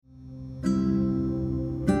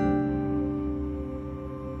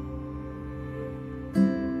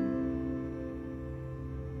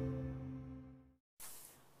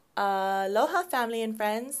Aloha, family and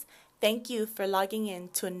friends. Thank you for logging in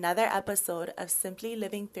to another episode of Simply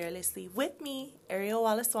Living Fearlessly with me, Ariel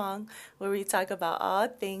Wallace Wong, where we talk about all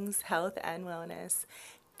things health and wellness.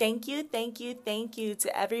 Thank you to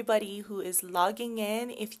everybody who is logging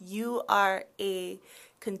in. If you are a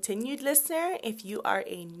continued listener, if you are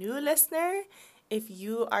a new listener, if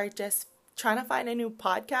you are just trying to find a new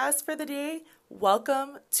podcast for the day,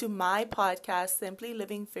 welcome to my podcast, Simply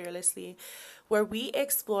Living Fearlessly, where we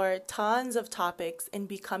explore tons of topics in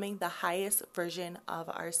becoming the highest version of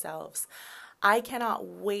ourselves. I cannot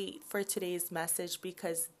wait for today's message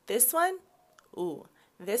because this one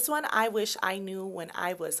I wish I knew when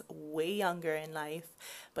I was way younger in life.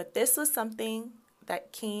 But this was something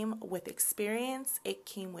that came with experience, it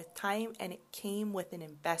came with time, and it came with an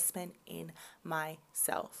investment in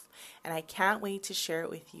myself. And I can't wait to share it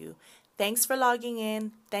with you. Thanks for logging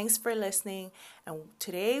in. Thanks for listening. And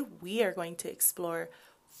today we are going to explore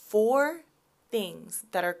 4 things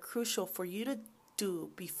that are crucial for you to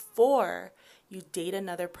do before you date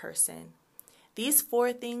another person. These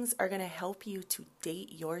 4 things are going to help you to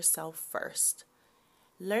date yourself first.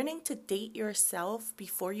 Learning to date yourself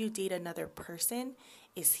before you date another person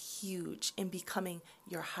is huge in becoming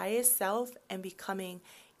your highest self and becoming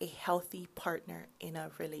a healthy partner in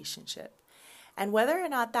a relationship. And whether or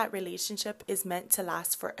not that relationship is meant to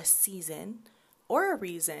last for a season or a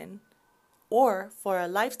reason or for a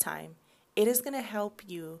lifetime, it is going to help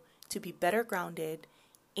you to be better grounded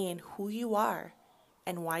in who you are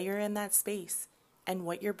and why you're in that space and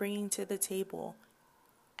what you're bringing to the table,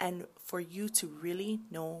 and for you to really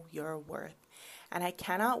know your worth. And I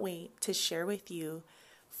cannot wait to share with you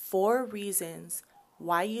 4 reasons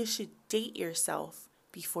why you should date yourself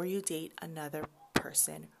before you date another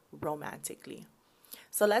person romantically.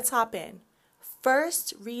 So let's hop in.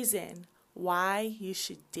 First reason why you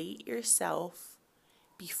should date yourself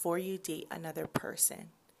before you date another person.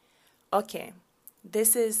 Okay,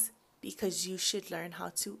 this is because you should learn how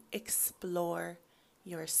to explore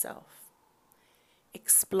yourself.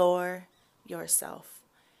 Explore yourself.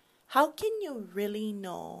 How can you really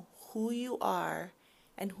know who you are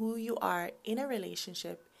and who you are in a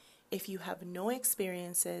relationship if you have no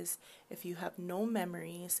experiences, if you have no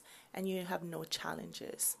memories, and you have no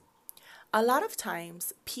challenges? A lot of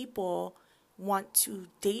times people want to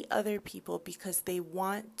date other people because they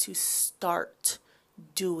want to start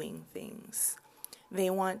doing things. They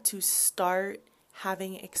want to start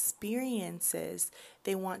having experiences.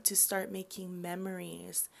 They want to start making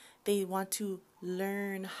memories. They want to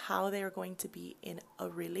learn how they're going to be in a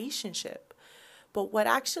relationship. But what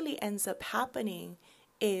actually ends up happening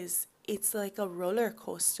is it's like a roller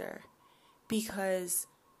coaster, because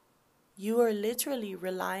you are literally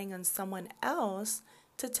relying on someone else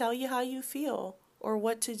to tell you how you feel or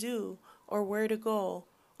what to do or where to go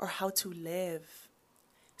or how to live.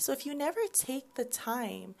 So if you never take the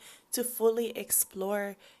time to fully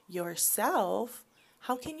explore yourself,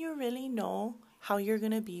 how can you really know how you're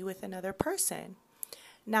going to be with another person?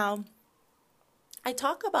 Now, I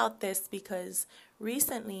talk about this because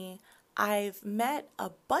recently I've met a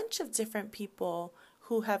bunch of different people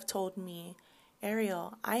who have told me,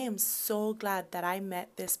 Ariel, I am so glad that I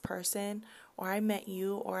met this person, or I met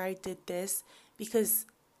you, or I did this, because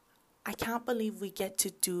I can't believe we get to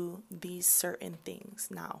do these certain things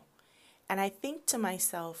now. And I think to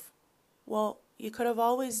myself, well, you could have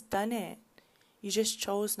always done it. You just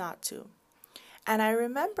chose not to. And I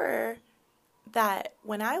remember that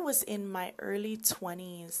when I was in my early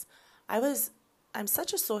 20s, I'm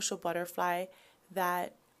such a social butterfly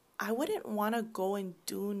that I wouldn't want to go and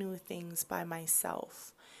do new things by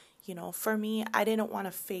myself. You know, for me, I didn't want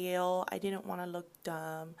to fail. I didn't want to look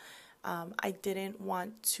dumb. I didn't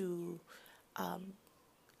want to,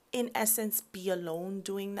 in essence, be alone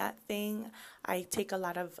doing that thing. I take a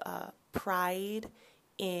lot of pride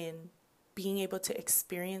in being able to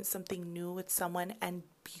experience something new with someone and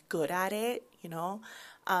be good at it, you know.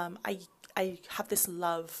 I have this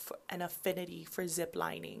love and affinity for zip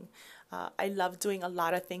lining. I love doing a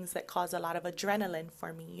lot of things that cause a lot of adrenaline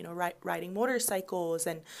for me, you know, riding motorcycles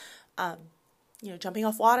and, jumping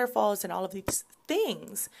off waterfalls and all of these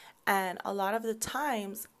things. And a lot of the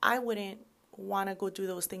times I wouldn't want to go do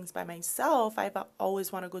those things by myself. I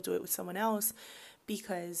always want to go do it with someone else,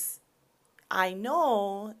 because I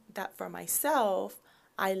know that for myself,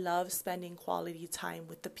 I love spending quality time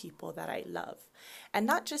with the people that I love. And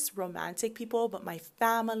not just romantic people, but my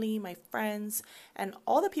family, my friends, and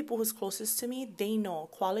all the people who's closest to me. They know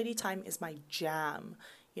quality time is my jam.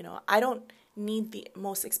 I don't need the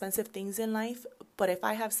most expensive things in life, but if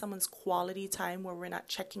I have someone's quality time where we're not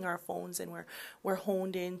checking our phones and we're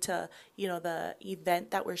honed into, the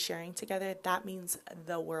event that we're sharing together, that means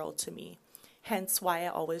the world to me. Hence why I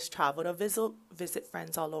always travel to visit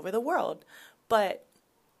friends all over the world. But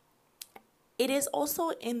it is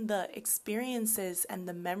also in the experiences and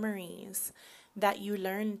the memories that you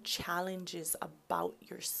learn challenges about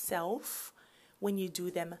yourself when you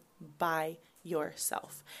do them by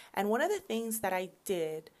yourself. And one of the things that I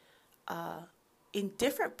did in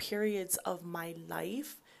different periods of my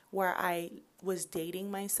life where I was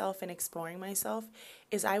dating myself and exploring myself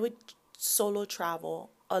is I would solo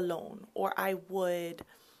travel alone, or I would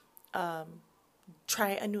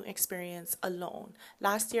try a new experience alone.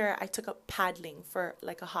 Last year, I took up paddling for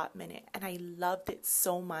like a hot minute and I loved it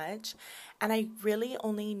so much. And I really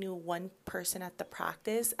only knew one person at the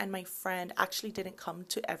practice, and my friend actually didn't come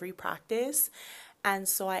to every practice. And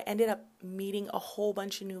so I ended up meeting a whole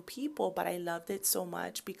bunch of new people, but I loved it so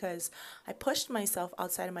much because I pushed myself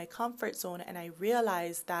outside of my comfort zone, and I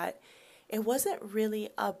realized that it wasn't really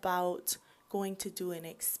about going to do an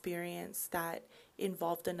experience that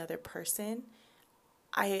involved another person.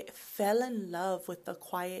 I fell in love with the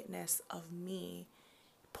quietness of me,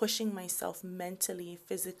 pushing myself mentally,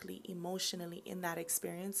 physically, emotionally in that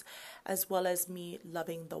experience, as well as me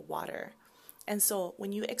loving the water. And so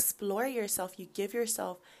when you explore yourself, you give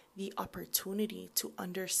yourself the opportunity to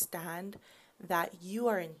understand that you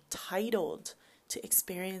are entitled to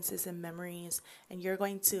experiences and memories, and you're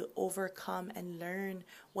going to overcome and learn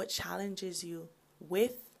what challenges you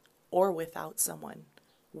with or without someone.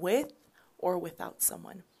 With or without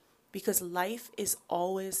someone, because life is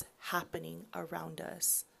always happening around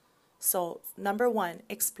us. So, number one,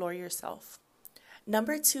 explore yourself.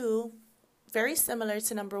 Number two, very similar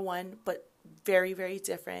to number one, but very, very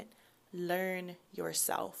different, learn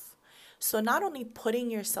yourself. So, not only putting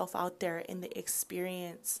yourself out there in the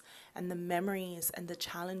experience and the memories and the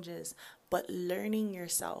challenges, but learning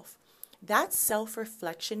yourself. That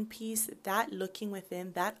self-reflection piece, that looking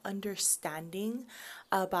within, that understanding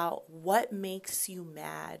about what makes you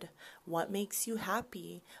mad, what makes you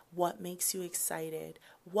happy, what makes you excited,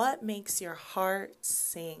 what makes your heart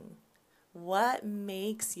sing, what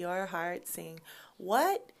makes your heart sing,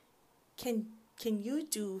 what can you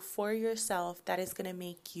do for yourself that is going to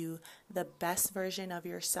make you the best version of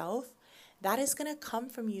yourself? That is going to come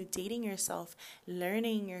from you dating yourself,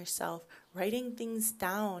 learning yourself, writing things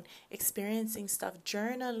down, experiencing stuff,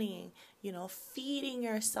 journaling, feeding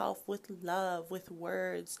yourself with love, with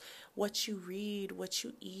words, what you read, what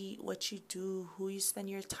you eat, what you do, who you spend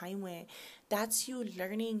your time with. That's you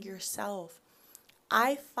learning yourself.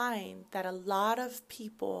 I find that a lot of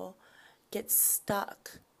people get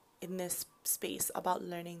stuck in this space about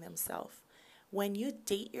learning themselves. When you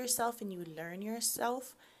date yourself and you learn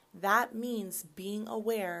yourself, that means being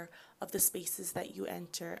aware of the spaces that you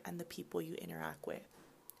enter and the people you interact with.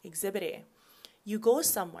 Exhibit A. You go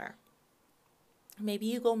somewhere. Maybe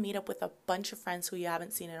you go meet up with a bunch of friends who you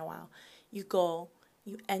haven't seen in a while. You go,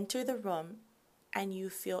 you enter the room, and you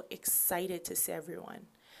feel excited to see everyone.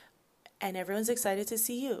 And everyone's excited to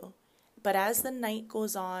see you. But as the night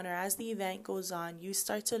goes on, or as the event goes on, you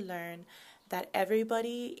start to learn that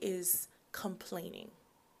everybody is complaining.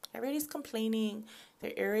 Everybody's complaining,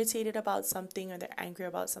 they're irritated about something, or they're angry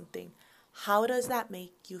about something. How does that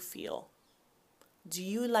make you feel? Do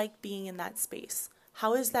you like being in that space?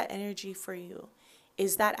 How is that energy for you?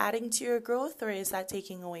 Is that adding to your growth, or is that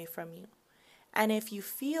taking away from you? And if you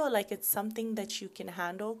feel like it's something that you can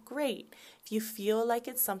handle, great. If you feel like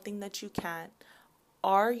it's something that you can't,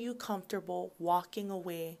 are you comfortable walking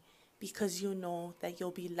away because you know that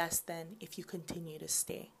you'll be less than if you continue to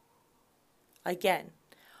stay? Again,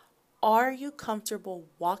 are you comfortable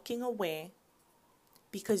walking away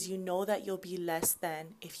because you know that you'll be less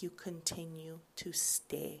than if you continue to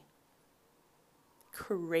stay?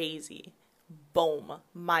 Crazy. Boom.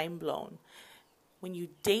 Mind blown. When you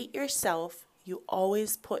date yourself, you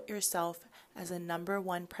always put yourself as a number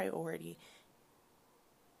one priority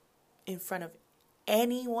in front of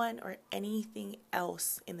anyone or anything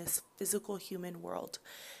else in this physical human world,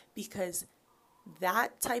 because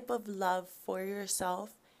that type of love for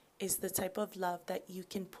yourself is the type of love that you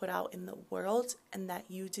can put out in the world and that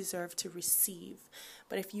you deserve to receive.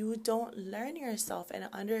 But if you don't learn yourself and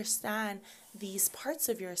understand these parts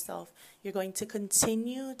of yourself, you're going to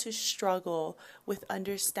continue to struggle with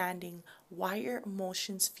understanding why your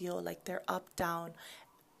emotions feel like they're up, down,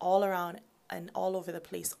 all around and all over the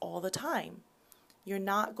place all the time. You're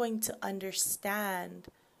not going to understand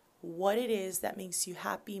what it is that makes you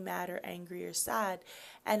happy, mad, or angry, or sad.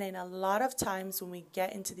 And then a lot of times when we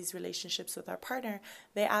get into these relationships with our partner,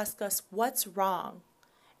 they ask us, what's wrong?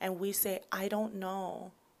 And we say, I don't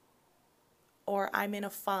know, or I'm in a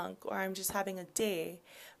funk, or I'm just having a day.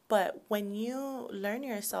 But when you learn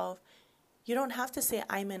yourself, you don't have to say,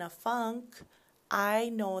 I'm in a funk. I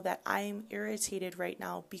know that I'm irritated right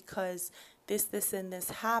now because this, and this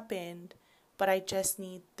happened, but I just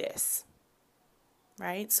need this,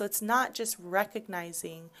 right? So it's not just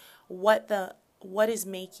recognizing what is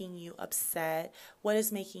making you upset, what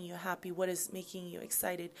is making you happy, what is making you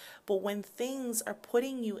excited. But when things are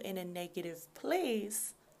putting you in a negative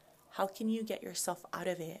place, how can you get yourself out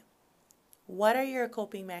of it? What are your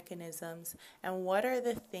coping mechanisms, and what are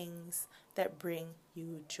the things that bring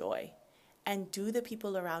you joy? And do the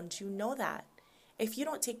people around you know that? If you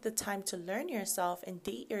don't take the time to learn yourself and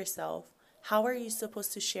date yourself, how are you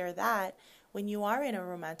supposed to share that when you are in a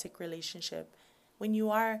romantic relationship? When you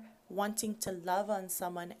are wanting to love on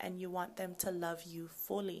someone and you want them to love you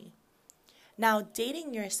fully? Now,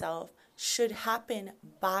 dating yourself should happen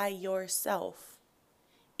by yourself.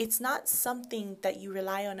 It's not something that you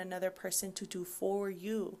rely on another person to do for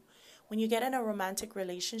you. When you get in a romantic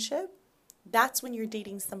relationship, that's when you're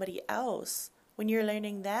dating somebody else, when you're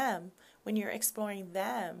learning them, when you're exploring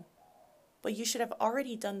them. But you should have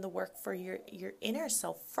already done the work for your inner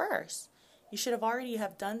self first. You should have already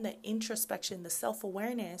have done the introspection, the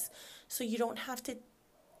self-awareness, so you don't have to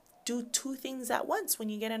do two things at once when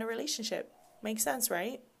you get in a relationship. Makes sense,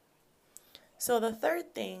 right? So the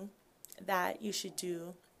third thing that you should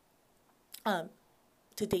do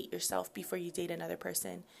to date yourself before you date another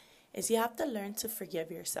person is you have to learn to forgive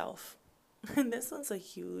yourself. And this one's a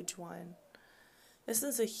huge one. This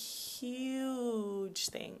is a huge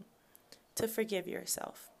thing, to forgive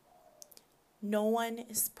yourself. No one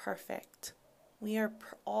is perfect. We are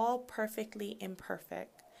all perfectly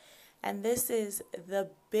imperfect. And this is the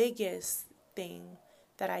biggest thing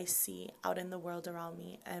that I see out in the world around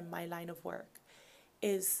me and my line of work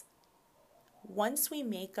is once we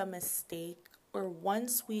make a mistake or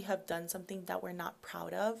once we have done something that we're not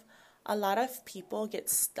proud of, a lot of people get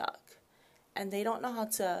stuck and they don't know how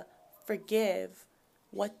to forgive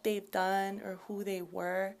what they've done or who they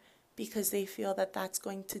were because they feel that that's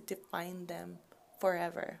going to define them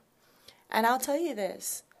forever. And I'll tell you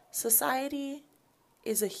this, society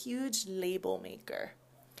is a huge label maker.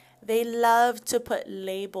 They love to put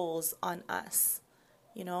labels on us.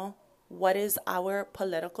 You know, what is our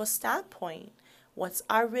political standpoint? What's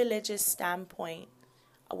our religious standpoint?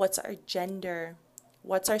 What's our gender?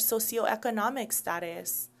 What's our socioeconomic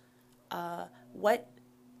status?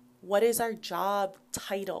 What is our job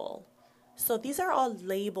title? So these are all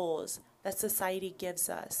labels that society gives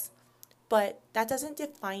us. But that doesn't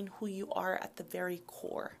define who you are at the very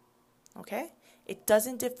core. Okay? It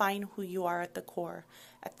doesn't define who you are at the core.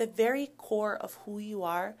 At the very core of who you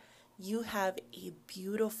are, you have a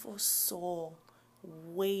beautiful soul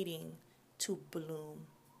waiting to bloom.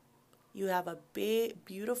 You have a big,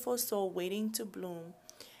 beautiful soul waiting to bloom.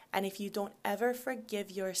 And if you don't ever forgive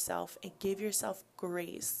yourself and give yourself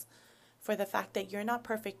grace for the fact that you're not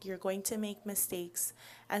perfect, you're going to make mistakes.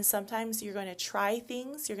 And sometimes you're going to try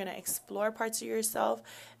things, you're going to explore parts of yourself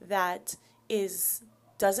that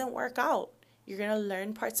doesn't work out. You're going to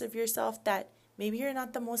learn parts of yourself that maybe you're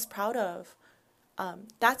not the most proud of.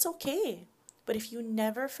 That's okay. But if you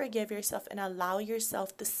never forgive yourself and allow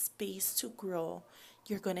yourself the space to grow,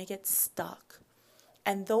 you're going to get stuck.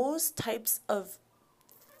 And those types of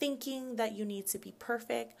thinking that you need to be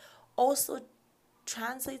perfect also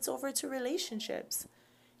translates over to relationships.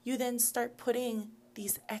 You then start putting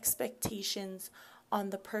these expectations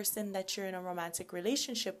on the person that you're in a romantic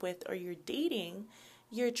relationship with or you're dating.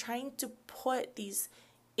 You're trying to put these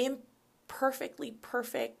imperfectly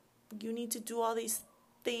perfect, you need to do all these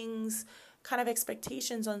things kind of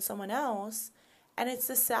expectations on someone else. And it's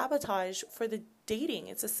a sabotage for the dating.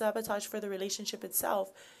 It's a sabotage for the relationship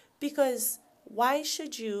itself. Because why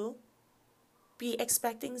should you be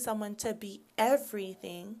expecting someone to be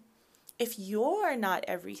everything if you're not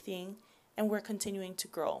everything and we're continuing to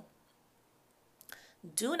grow?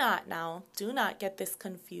 Do not get this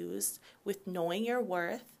confused with knowing your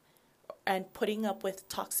worth and putting up with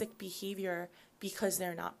toxic behavior because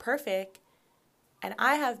they're not perfect. And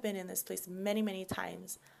I have been in this place many, many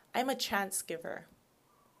times. I'm a chance giver.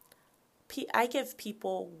 I give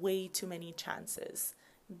people way too many chances.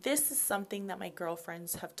 This is something that my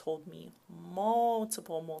girlfriends have told me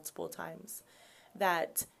multiple times,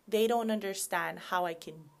 that they don't understand how I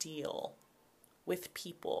can deal with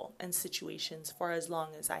people and situations for as long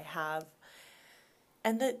as I have.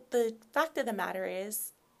 And the fact of the matter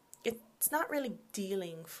is, it's not really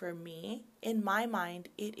dealing for me. In my mind,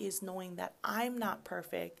 it is knowing that I'm not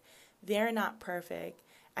perfect, they're not perfect,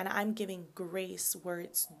 and I'm giving grace where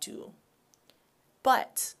it's due.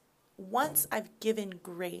 But once I've given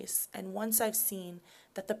grace and once I've seen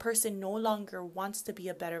that the person no longer wants to be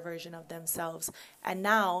a better version of themselves and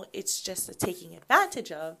now it's just a taking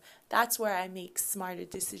advantage of, that's where I make smarter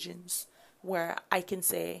decisions, where I can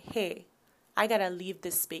say, hey, I gotta leave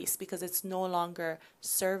this space because it's no longer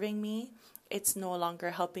serving me, it's no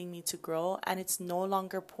longer helping me to grow, and it's no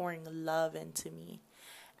longer pouring love into me.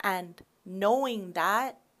 And knowing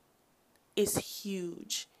that is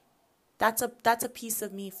huge. That's a piece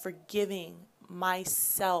of me forgiving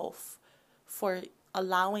myself for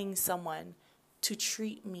allowing someone to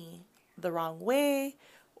treat me the wrong way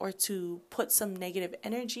or to put some negative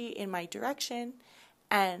energy in my direction,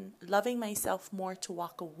 and loving myself more to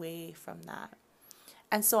walk away from that.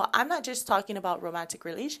 And so I'm not just talking about romantic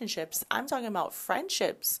relationships. I'm talking about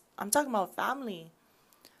friendships. I'm talking about family.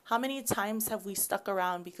 How many times have we stuck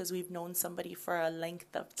around because we've known somebody for a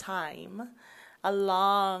length of time, a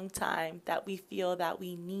long time, that we feel that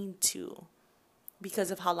we need to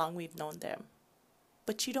because of how long we've known them?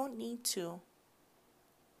 But you don't need to.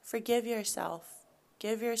 Forgive yourself.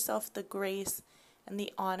 Give yourself the grace and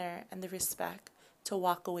the honor and the respect to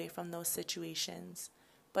walk away from those situations.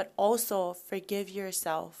 But also forgive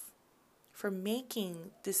yourself for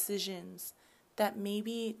making decisions that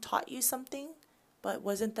maybe taught you something but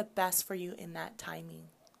wasn't the best for you in that timing.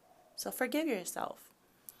 So forgive yourself.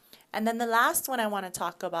 And then the last one I want to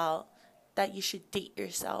talk about that you should date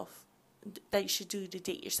yourself, that you should do to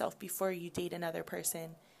date yourself before you date another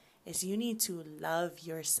person, is you need to love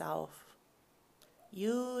yourself.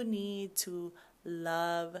 You need to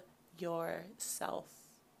love yourself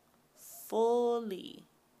fully.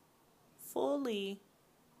 Fully.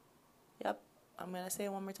 Yep, I'm going to say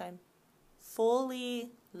it one more time. Fully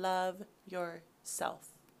love yourself.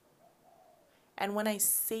 And when I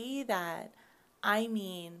say that, I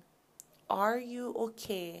mean, are you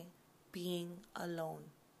okay being alone?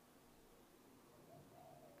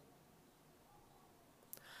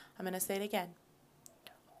 I'm going to say it again.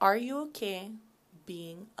 Are you okay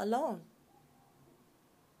being alone?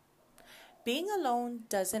 Being alone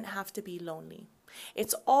doesn't have to be lonely.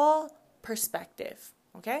 It's all perspective,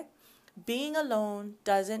 okay? Being alone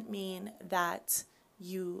doesn't mean that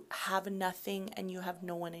you have nothing and you have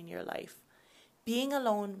no one in your life. Being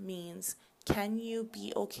alone means, can you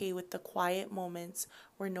be okay with the quiet moments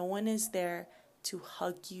where no one is there to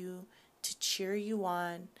hug you, to cheer you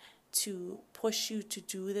on, to push you to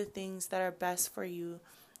do the things that are best for you,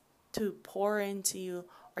 to pour into you?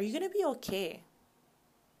 Are you going to be okay?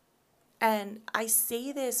 And I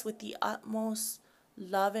say this with the utmost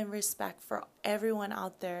love and respect for everyone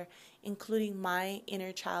out there, including my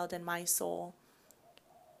inner child and my soul.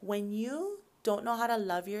 When you don't know how to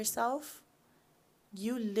love yourself,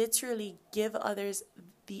 you literally give others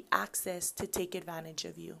the access to take advantage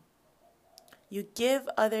of you. You give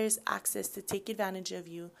others access to take advantage of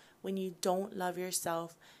you when you don't love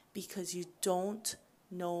yourself, because you don't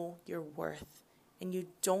know your worth and you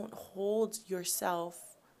don't hold yourself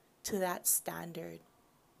to that standard.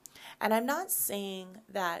 And I'm not saying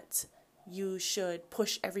that you should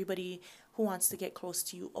push everybody who wants to get close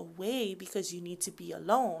to you away because you need to be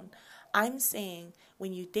alone. I'm saying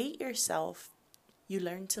when you date yourself, you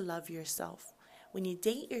learn to love yourself. When you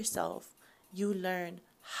date yourself, you learn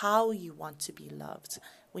how you want to be loved.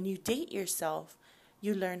 When you date yourself,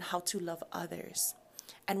 you learn how to love others.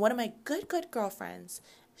 And one of my good girlfriends,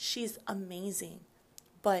 she's amazing,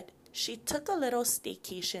 but she took a little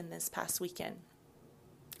staycation this past weekend,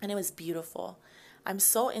 and it was beautiful. I'm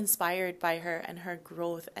so inspired by her and her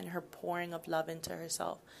growth and her pouring of love into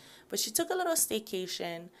herself. But she took a little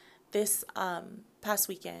staycation this past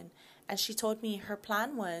weekend, and she told me her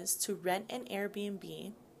plan was to rent an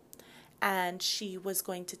Airbnb, and she was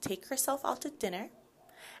going to take herself out to dinner,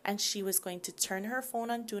 and she was going to turn her phone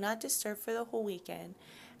on Do Not Disturb for the whole weekend,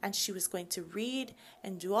 and she was going to read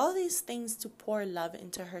and do all these things to pour love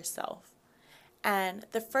into herself. And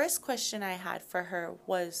the first question I had for her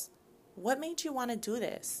was, what made you want to do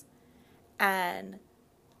this? And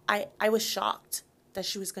I was shocked that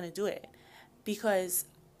she was going to do it, because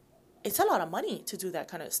it's a lot of money to do that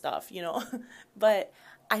kind of stuff, you know. But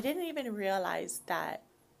I didn't even realize that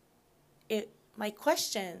my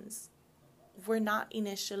questions were not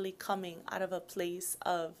initially coming out of a place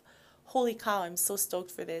of, holy cow, I'm so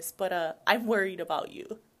stoked for this, but I'm worried about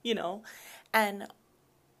you, you know. And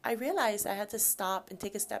I realized I had to stop and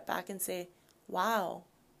take a step back and say, wow,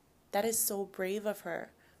 that is so brave of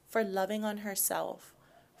her, for loving on herself,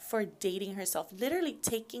 for dating herself, literally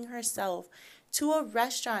taking herself to a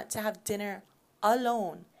restaurant to have dinner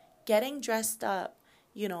alone, getting dressed up,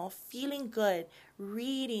 feeling good,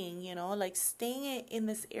 reading, like staying in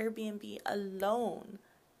this Airbnb alone.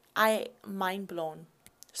 Mind blown.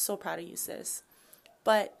 So proud of you, sis.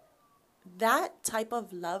 But that type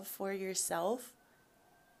of love for yourself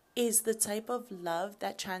is the type of love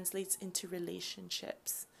that translates into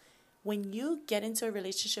relationships. When you get into a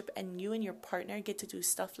relationship and you and your partner get to do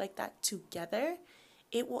stuff like that together,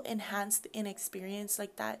 it will enhance an experience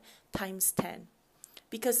like that times 10.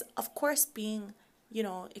 Because of course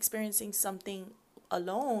experiencing something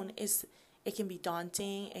alone it can be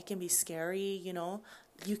daunting, it can be scary,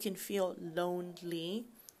 you can feel lonely.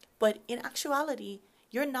 But in actuality,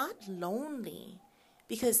 you're not lonely,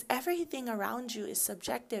 because everything around you is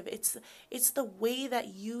subjective. It's the way that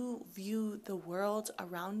you view the world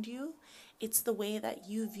around you. It's the way that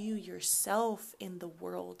you view yourself in the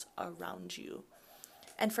world around you.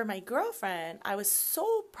 And for my girlfriend, I was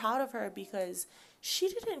so proud of her because she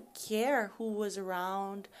didn't care who was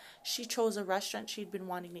around. She chose a restaurant she'd been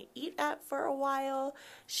wanting to eat at for a while.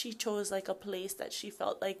 She chose like a place that she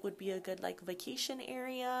felt like would be a good like vacation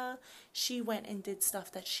area. She went and did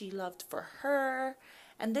stuff that she loved for her.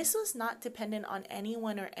 And this was not dependent on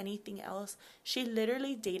anyone or anything else. She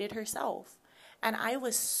literally dated herself. And I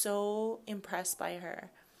was so impressed by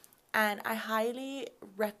her. And I highly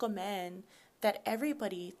recommend that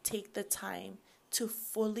everybody take the time to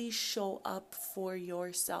fully show up for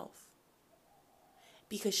yourself.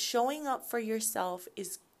 Because showing up for yourself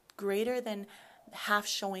is greater than half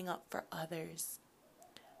showing up for others.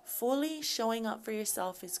 Fully showing up for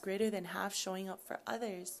yourself is greater than half showing up for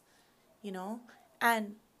others,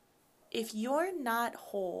 And if you're not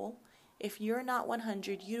whole, if you're not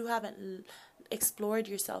 100, you haven't explored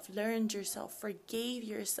yourself, learned yourself, forgave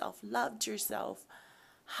yourself, loved yourself,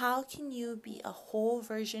 how can you be a whole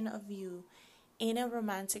version of you in a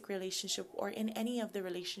romantic relationship or in any of the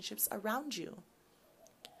relationships around you?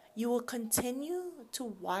 You will continue to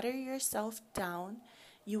water yourself down.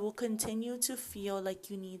 You will continue to feel like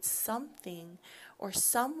you need something or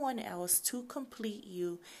someone else to complete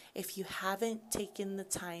you if you haven't taken the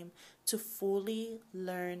time to fully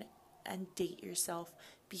learn and date yourself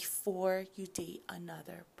before you date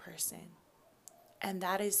another person. And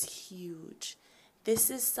that is huge.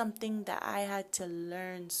 This is something that I had to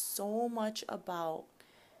learn so much about,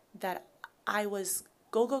 that I was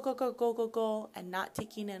go, and not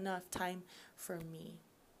taking enough time for me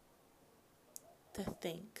to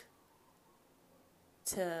think,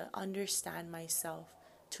 to understand myself,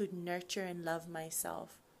 to nurture and love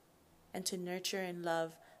myself, and to nurture and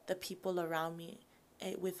love the people around me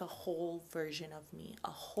with a whole version of me,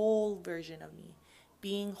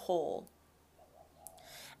 being whole.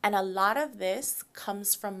 And a lot of this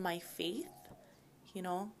comes from my faith.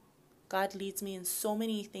 God leads me in so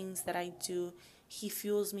many things that I do. He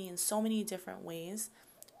fuels me in so many different ways.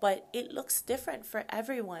 But it looks different for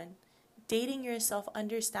everyone. Dating yourself,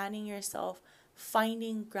 understanding yourself,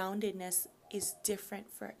 finding groundedness is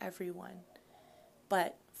different for everyone.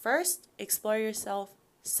 But first, explore yourself.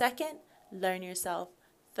 Second, learn yourself.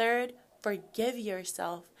 Third, forgive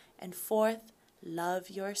yourself. And fourth, love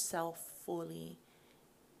yourself fully.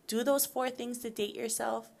 Do those 4 things to date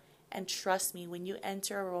yourself, and trust me, when you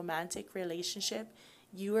enter a romantic relationship,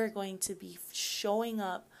 you are going to be showing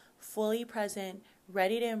up fully present,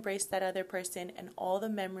 ready to embrace that other person and all the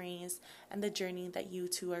memories and the journey that you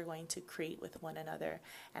two are going to create with one another.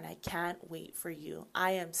 And I can't wait for you.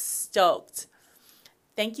 I am stoked.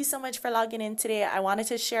 Thank you so much for logging in today. I wanted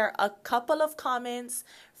to share a couple of comments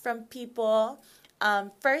from people.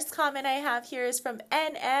 First comment I have here is from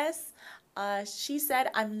NS. She said,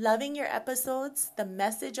 I'm loving your episodes. The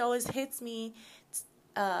message always hits me,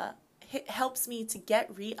 helps me to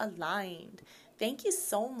get realigned. Thank you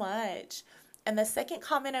so much. And the second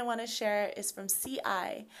comment I want to share is from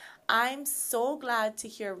CI. I'm so glad to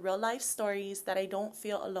hear real life stories that I don't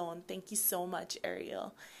feel alone. Thank you so much,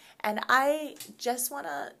 Ariel. And I just want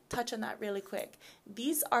to touch on that really quick.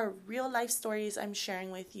 These are real life stories I'm sharing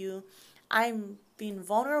with you. I'm being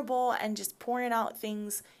vulnerable and just pouring out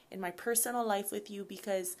things in my personal life with you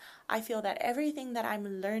because I feel that everything that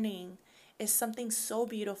I'm learning is something so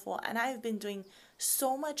beautiful. And I've been doing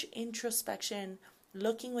so much introspection,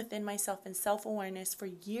 looking within myself and self-awareness for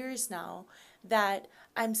years now, that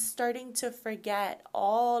I'm starting to forget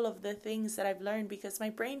all of the things that I've learned because my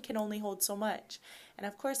brain can only hold so much. And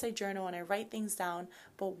of course I journal and I write things down,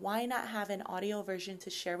 but why not have an audio version to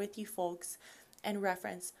share with you folks and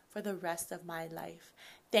reference for the rest of my life?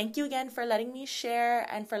 Thank you again for letting me share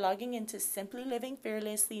and for logging into Simply Living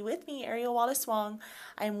Fearlessly with me, Ariel Wallace Wong.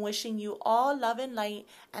 I'm wishing you all love and light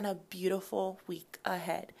and a beautiful week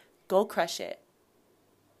ahead. Go crush it.